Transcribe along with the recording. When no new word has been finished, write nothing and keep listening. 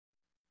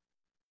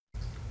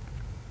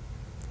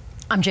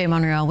I'm Jay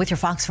Monreal with your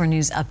Fox 4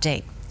 News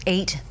update.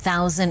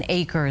 8,000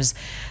 acres.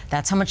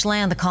 That's how much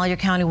land the Collier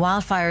County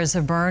wildfires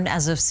have burned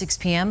as of 6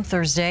 p.m.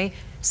 Thursday.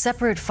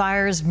 Separate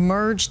fires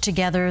merged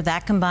together.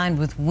 That, combined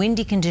with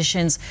windy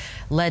conditions,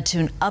 led to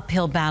an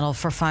uphill battle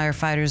for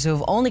firefighters who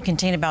have only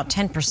contained about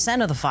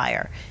 10% of the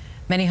fire.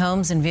 Many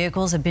homes and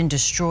vehicles have been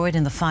destroyed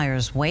in the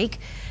fire's wake.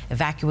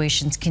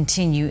 Evacuations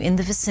continue in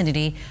the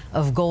vicinity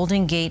of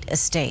Golden Gate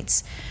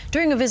Estates.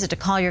 During a visit to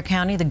Collier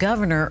County, the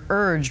governor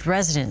urged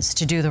residents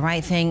to do the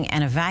right thing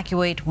and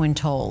evacuate when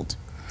told.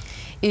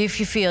 If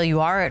you feel you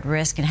are at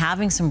risk and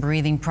having some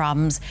breathing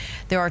problems,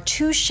 there are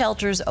 2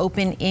 shelters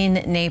open in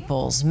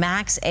Naples: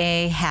 Max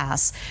A.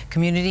 Haas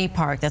Community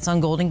Park, that's on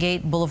Golden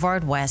Gate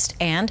Boulevard West,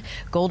 and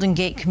Golden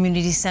Gate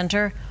Community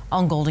Center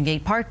on Golden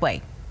Gate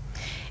Parkway.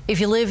 If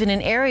you live in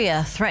an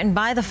area threatened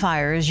by the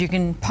fires, you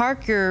can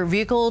park your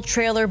vehicle,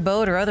 trailer,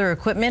 boat, or other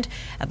equipment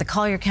at the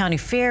Collier County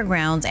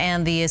Fairgrounds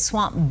and the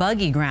Swamp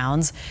Buggy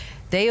Grounds.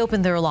 They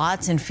open their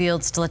lots and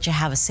fields to let you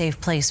have a safe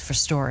place for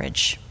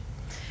storage.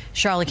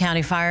 Charlotte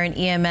County Fire and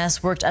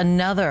EMS worked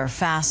another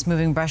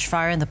fast-moving brush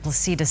fire in the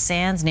Placida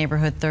Sands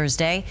neighborhood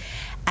Thursday.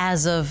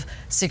 As of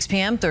 6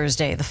 p.m.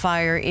 Thursday, the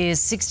fire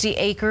is 60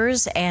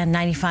 acres and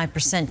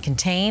 95%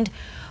 contained.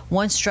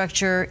 1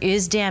 structure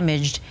is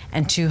damaged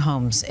and 2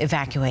 homes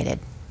evacuated.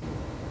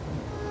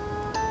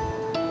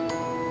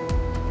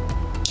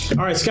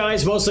 All right,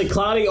 skies mostly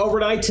cloudy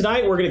overnight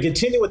tonight. We're going to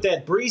continue with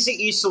that breezy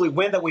easterly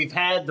wind that we've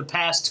had the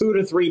past 2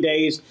 to 3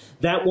 days.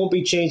 That won't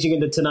be changing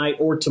into tonight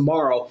or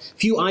tomorrow. A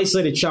few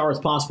isolated showers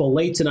possible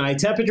late tonight.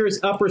 Temperatures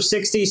upper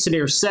 60s to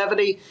near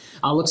 70.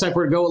 Looks like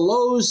we're going to go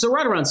lows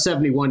right around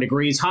 71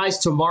 degrees. Highs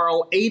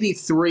tomorrow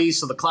 83.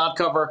 So the cloud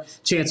cover,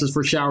 chances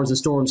for showers and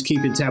storms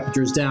keeping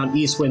temperatures down.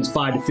 East winds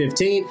 5 to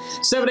 15.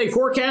 7-day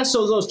forecast.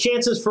 So those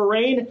chances for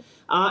rain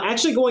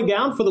actually going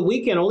down for the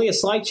weekend. Only a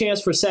slight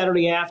chance for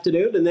Saturday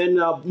afternoon. And then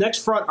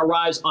next front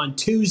arrives on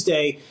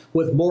Tuesday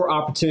with more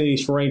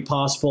opportunities for rain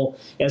possible,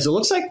 as it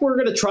looks like we're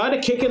going to try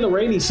to kick in the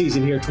rainy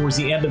season here towards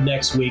the end of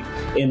next week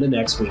in the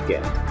next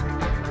weekend.